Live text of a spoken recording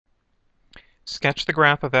Sketch the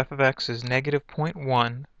graph of f of x is negative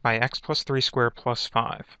 0.1 by x plus 3 squared plus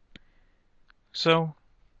 5. So,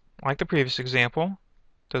 like the previous example,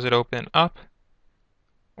 does it open up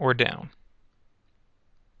or down?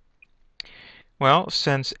 Well,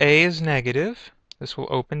 since a is negative, this will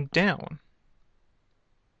open down.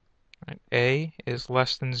 Right? A is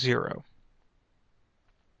less than 0.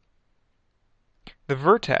 The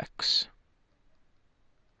vertex.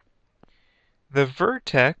 The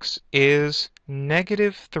vertex is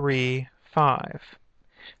negative 3, 5.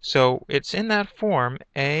 So it's in that form,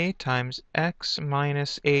 a times x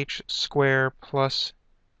minus h squared plus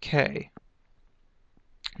k.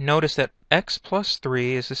 Notice that x plus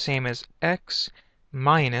 3 is the same as x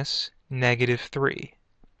minus negative 3.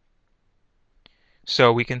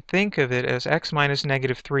 So we can think of it as x minus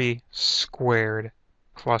negative 3 squared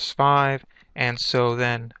plus 5, and so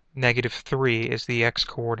then negative 3 is the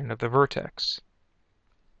x-coordinate of the vertex.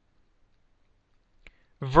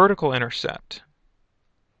 Vertical intercept.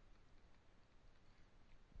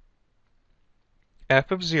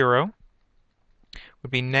 F of 0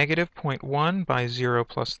 would be negative 0.1 by 0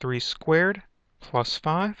 plus 3 squared plus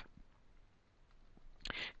 5.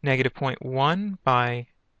 Negative 0.1 by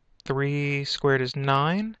 3 squared is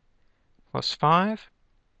 9 plus 5.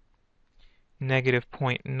 Negative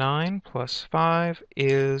 0.9 plus 5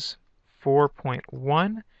 is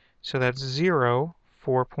 4.1, so that's 0,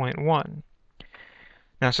 4.1.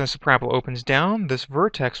 Now, since the parabola opens down, this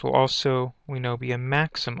vertex will also, we know, be a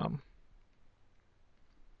maximum.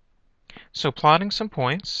 So plotting some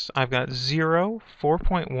points, I've got 0,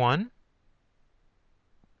 4.1.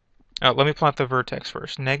 Let me plot the vertex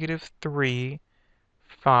first. Negative 3,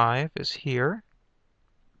 5 is here.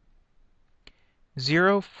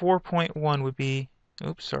 0, 4.1 would be,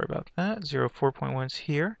 oops, sorry about that. 0, 4.1 is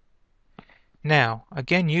here. Now,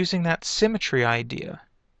 again, using that symmetry idea.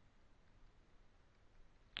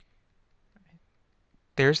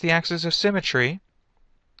 There's the axis of symmetry.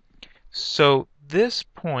 So this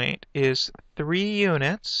point is 3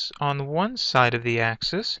 units on one side of the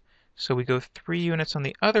axis. So we go 3 units on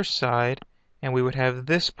the other side, and we would have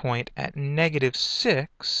this point at negative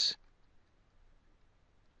 6,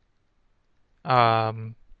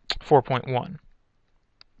 4.1.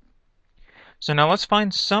 So now let's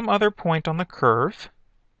find some other point on the curve.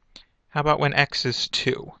 How about when x is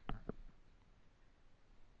 2?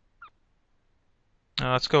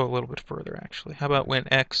 Let's go a little bit further, actually. How about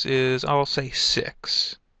when x is, I'll say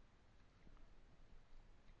 6?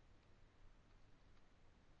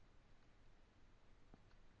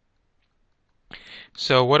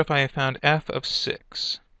 So what if I found f of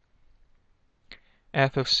 6?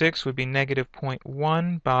 F of 6 would be negative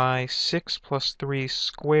 0.1 by 6 plus 3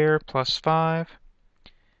 squared plus 5.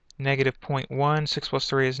 Negative 0.1, 6 plus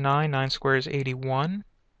 3 is 9, 9 squared is 81,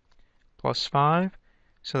 plus 5.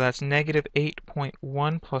 So that's negative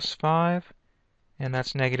 8.1 plus 5, and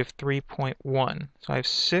that's negative 3.1. So I have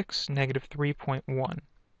 6, negative 3.1.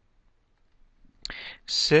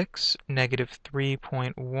 6, negative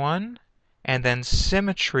 3.1. And then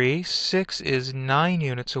symmetry, 6 is 9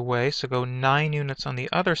 units away, so go 9 units on the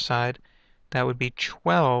other side. That would be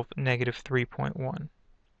 12, negative 3.1.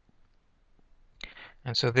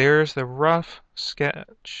 And so there's the rough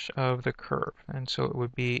sketch of the curve. And so it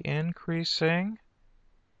would be increasing,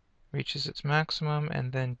 reaches its maximum,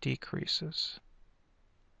 and then decreases.